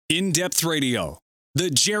In-depth radio, The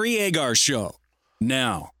Jerry Agar Show.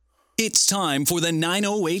 Now, it's time for the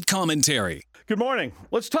 908 commentary. Good morning.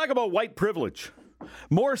 Let's talk about white privilege.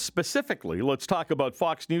 More specifically, let's talk about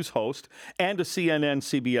Fox News host and a CNN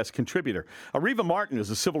CBS contributor. Ariva Martin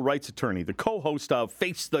is a civil rights attorney, the co-host of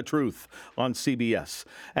Face the Truth on CBS,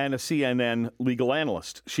 and a CNN legal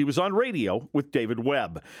analyst. She was on radio with David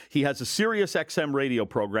Webb. He has a Sirius XM radio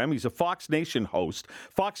program. He's a Fox Nation host,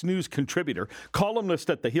 Fox News contributor,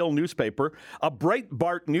 columnist at The Hill newspaper, a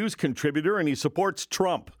Breitbart News contributor, and he supports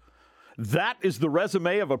Trump. That is the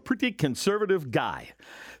resume of a pretty conservative guy.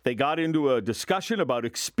 They got into a discussion about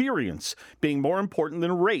experience being more important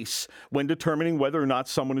than race when determining whether or not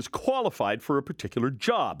someone is qualified for a particular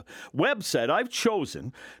job. Webb said, I've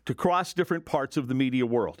chosen to cross different parts of the media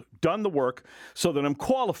world, done the work so that I'm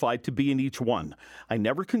qualified to be in each one. I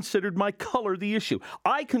never considered my color the issue.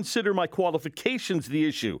 I consider my qualifications the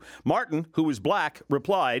issue. Martin, who is black,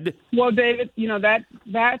 replied, Well, David,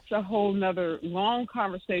 that's a whole nother long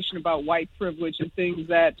conversation about white privilege and things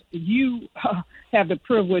that you have the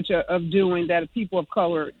privilege of doing that people of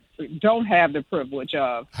color don't have the privilege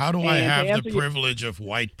of. How do I have the privilege of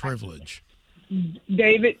white privilege?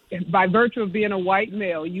 David, by virtue of being a white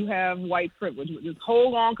male, you have white privilege. This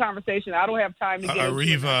whole long conversation, I don't have time to get into.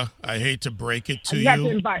 Ariva, I hate to break it to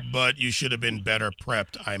you, but you should have been better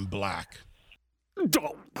prepped. I'm black.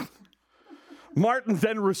 Martin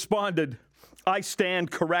then responded, I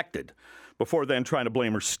stand corrected, before then trying to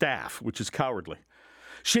blame her staff, which is cowardly.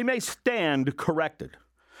 She may stand corrected,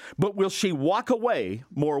 but will she walk away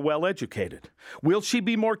more well-educated? Will she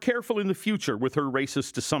be more careful in the future with her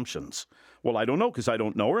racist assumptions? Well, I don't know because I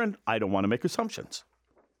don't know her and I don't want to make assumptions.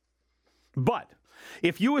 But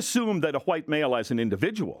if you assume that a white male as an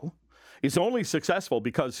individual is only successful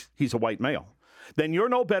because he's a white male, then you're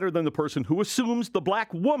no better than the person who assumes the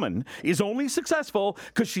black woman is only successful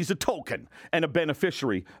because she's a token and a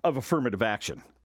beneficiary of affirmative action.